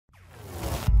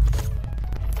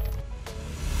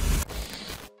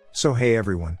So hey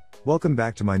everyone, welcome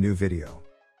back to my new video.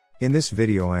 In this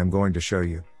video I am going to show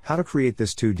you how to create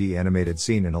this 2D animated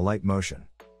scene in Alight motion.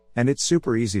 And it's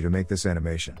super easy to make this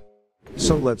animation.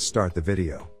 So let's start the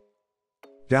video.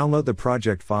 Download the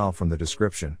project file from the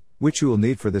description, which you will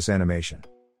need for this animation.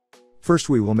 First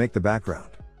we will make the background.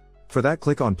 For that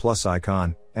click on plus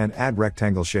icon, and add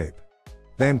rectangle shape.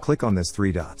 Then click on this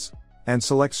 3 dots. And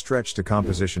select stretch to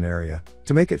composition area,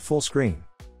 to make it full screen.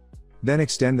 Then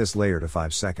extend this layer to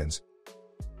 5 seconds.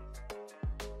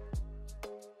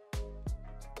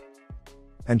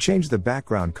 And change the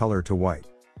background color to white.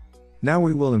 Now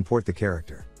we will import the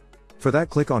character. For that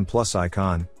click on plus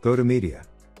icon, go to media.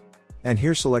 And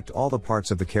here select all the parts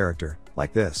of the character,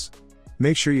 like this.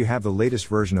 Make sure you have the latest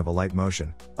version of Alight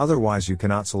motion, otherwise you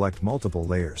cannot select multiple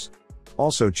layers.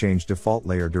 Also change default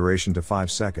layer duration to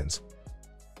 5 seconds.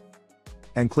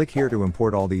 And click here to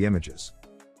import all the images.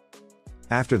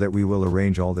 After that we will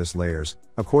arrange all these layers,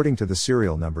 according to the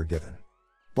serial number given.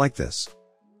 Like this.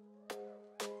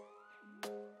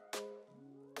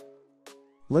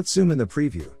 Let's zoom in the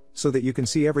preview, so that you can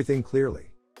see everything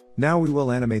clearly. Now we will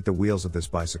animate the wheels of this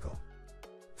bicycle.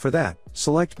 For that,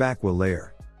 select back wheel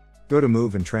layer. Go to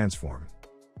move and transform.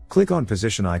 Click on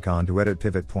position icon to edit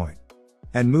pivot point.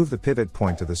 And move the pivot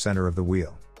point to the center of the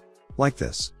wheel. Like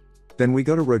this. Then we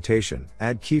go to rotation,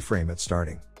 add keyframe at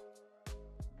starting.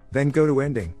 Then go to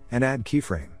ending, and add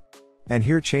keyframe. And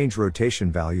here change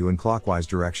rotation value in clockwise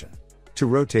direction. To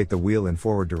rotate the wheel in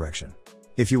forward direction.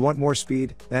 If you want more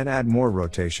speed, then add more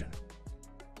rotation.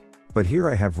 But here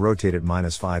I have rotated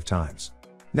 -5 times.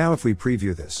 Now if we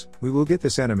preview this, we will get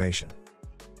this animation.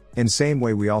 In same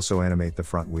way we also animate the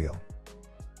front wheel.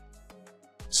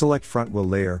 Select front wheel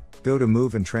layer, go to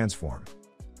move and transform.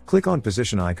 Click on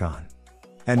position icon.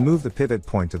 And move the pivot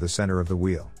point to the center of the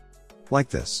wheel. Like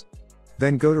this.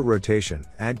 Then go to rotation,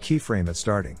 add keyframe at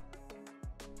starting.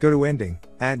 Go to ending,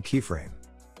 add keyframe.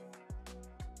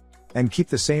 And keep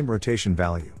the same rotation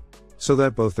value. So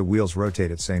that both the wheels rotate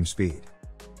at same speed.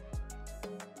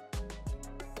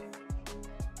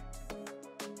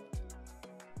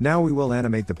 Now we will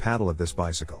animate the paddle of this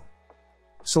bicycle.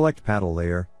 Select paddle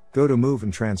layer, go to move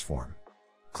and transform.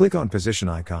 Click on position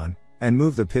icon, and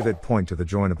move the pivot point to the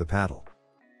joint of the paddle.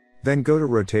 Then go to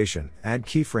rotation, add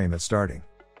keyframe at starting.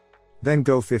 Then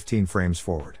go 15 frames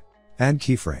forward. Add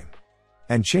keyframe.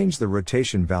 And change the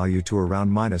rotation value to around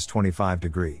 -25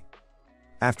 degree.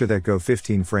 After that go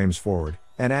 15 frames forward,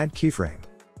 and add keyframe.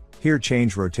 Here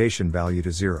change rotation value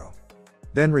to 0.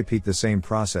 Then repeat the same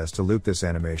process to loop this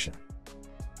animation.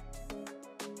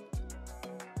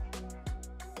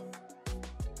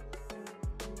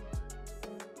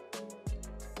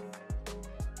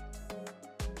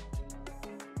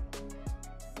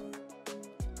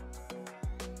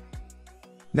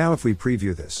 Now if we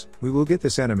preview this, we will get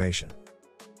this animation.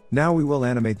 Now we will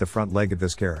animate the front leg of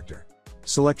this character.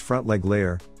 Select front leg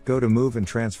layer, go to move and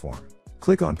transform.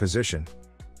 Click on position.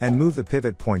 And move the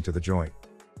pivot point to the joint.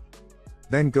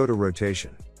 Then go to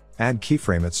rotation. Add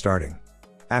keyframe at starting.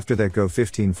 After that go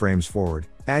 15 frames forward,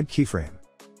 add keyframe.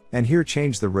 And here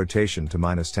change the rotation to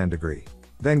 -10 degree.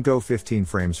 Then go 15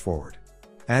 frames forward.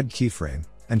 Add keyframe,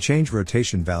 and change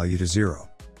rotation value to 0.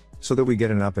 So that we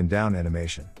get an up and down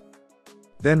animation.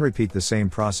 Then repeat the same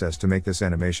process to make this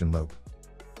animation loop.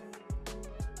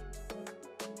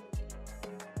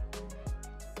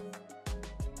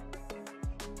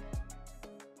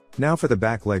 Now for the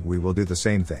back leg we will do the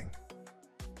same thing.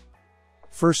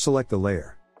 First select the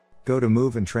layer. Go to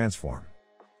move and transform.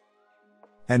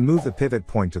 And move the pivot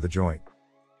point to the joint.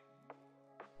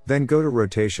 Then go to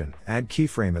rotation, add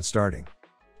keyframe at starting.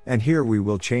 And here we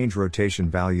will change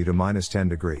rotation value to -10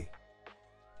 degree.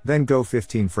 Then go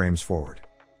 15 frames forward.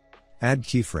 Add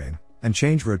keyframe, and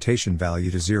change rotation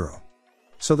value to 0.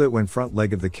 So that when front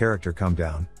leg of the character come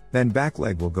down, then back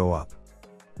leg will go up.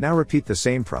 Now repeat the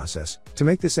same process, to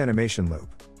make this animation loop.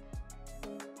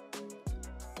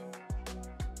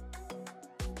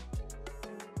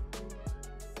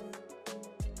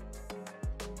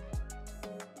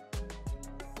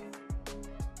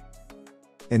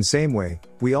 In same way,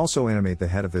 we also animate the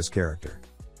head of this character.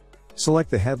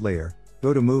 Select the head layer,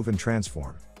 go to move and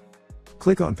transform.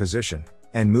 Click on position,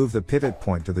 and move the pivot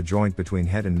point to the joint between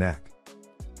head and neck.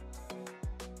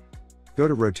 Go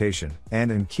to rotation,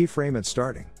 and keyframe at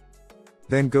starting.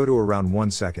 Then go to around 1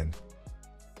 second.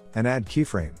 And add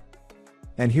keyframe.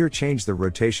 And here change the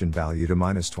rotation value to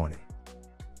 -20.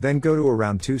 Then go to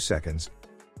around 2 seconds.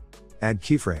 Add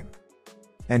keyframe.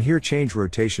 And here change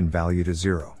rotation value to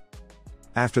 0.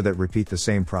 After that repeat the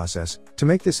same process, to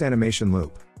make this animation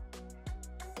loop.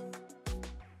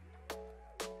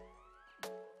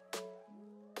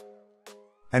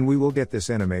 And we will get this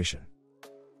animation.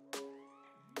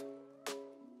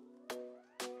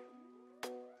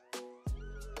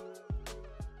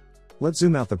 Let's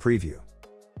zoom out the preview.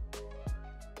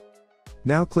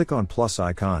 Now click on plus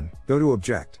icon, go to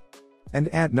Object,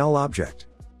 and add Null Object.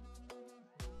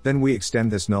 Then we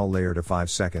extend this null layer to 5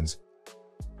 seconds.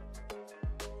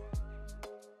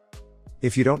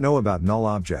 If you don't know about Null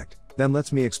Object, then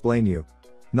let me explain you.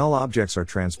 Null objects are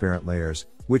transparent layers,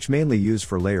 which mainly use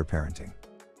for layer parenting.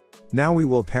 Now we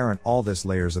will parent all this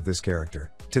layers of this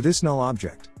character to this null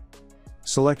object.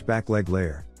 Select back leg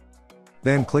layer.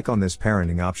 Then click on this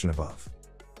parenting option above.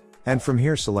 And from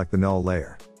here select the null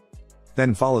layer.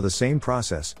 Then follow the same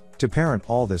process to parent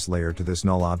all this layer to this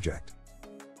null object.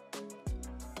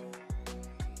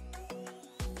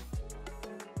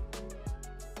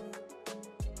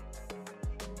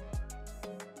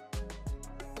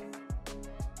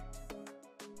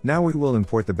 Now we will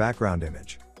import the background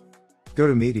image. Go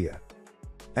to Media.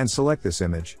 And select this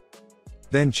image.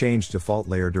 Then change default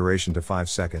layer duration to 5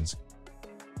 seconds.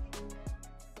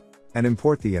 And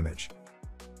import the image.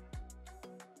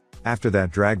 After that,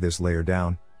 drag this layer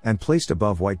down, and place it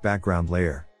above white background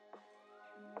layer.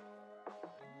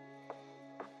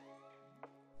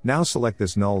 Now select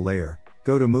this null layer,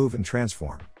 go to Move and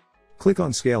Transform. Click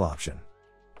on Scale option.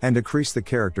 And decrease the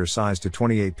character size to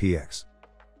 28px.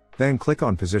 Then click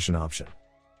on Position option.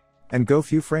 And go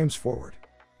few frames forward.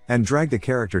 And drag the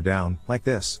character down, like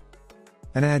this.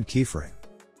 And add keyframe.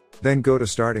 Then go to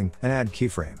Starting, and add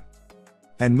keyframe.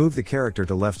 And move the character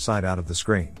to left side out of the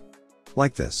screen.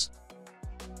 Like this.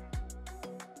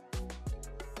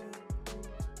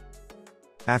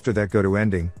 After that, go to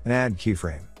Ending, and add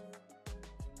keyframe.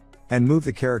 And move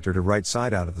the character to right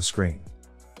side out of the screen.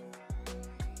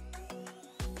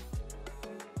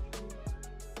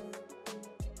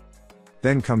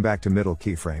 Then come back to middle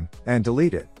keyframe, and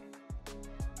delete it.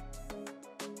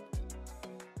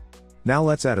 Now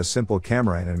let's add a simple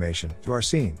camera animation to our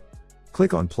scene.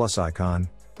 Click on plus icon,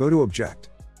 go to Object,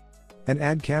 and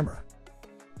add Camera.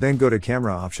 Then go to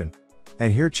Camera option,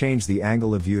 and here change the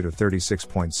angle of view to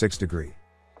 36.6 degree.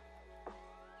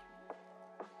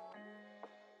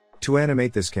 To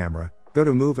animate this camera, go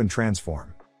to Move and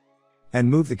Transform.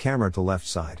 And move the camera to left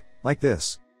side, like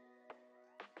this.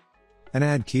 And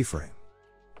add keyframe.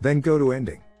 Then go to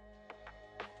Ending.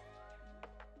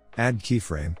 Add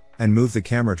keyframe, and move the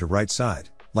camera to right side,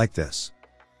 like this.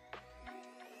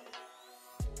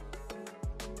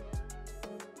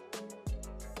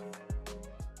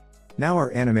 Now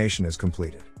our animation is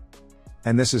completed.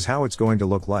 And this is how it's going to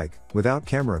look like, without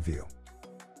camera view.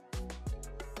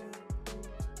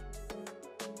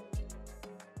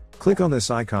 Click on this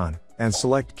icon, and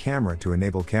select Camera to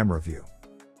enable camera view.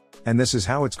 And this is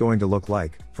how it's going to look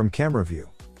like, from camera view.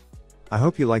 I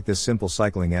hope you like this simple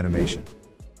cycling animation.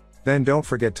 Then don't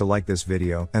forget to like this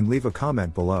video and leave a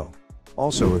comment below.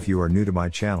 Also, if you are new to my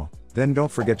channel, then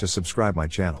don't forget to subscribe my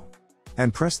channel.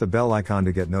 And press the bell icon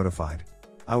to get notified.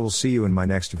 I will see you in my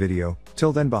next video.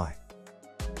 Till then, bye.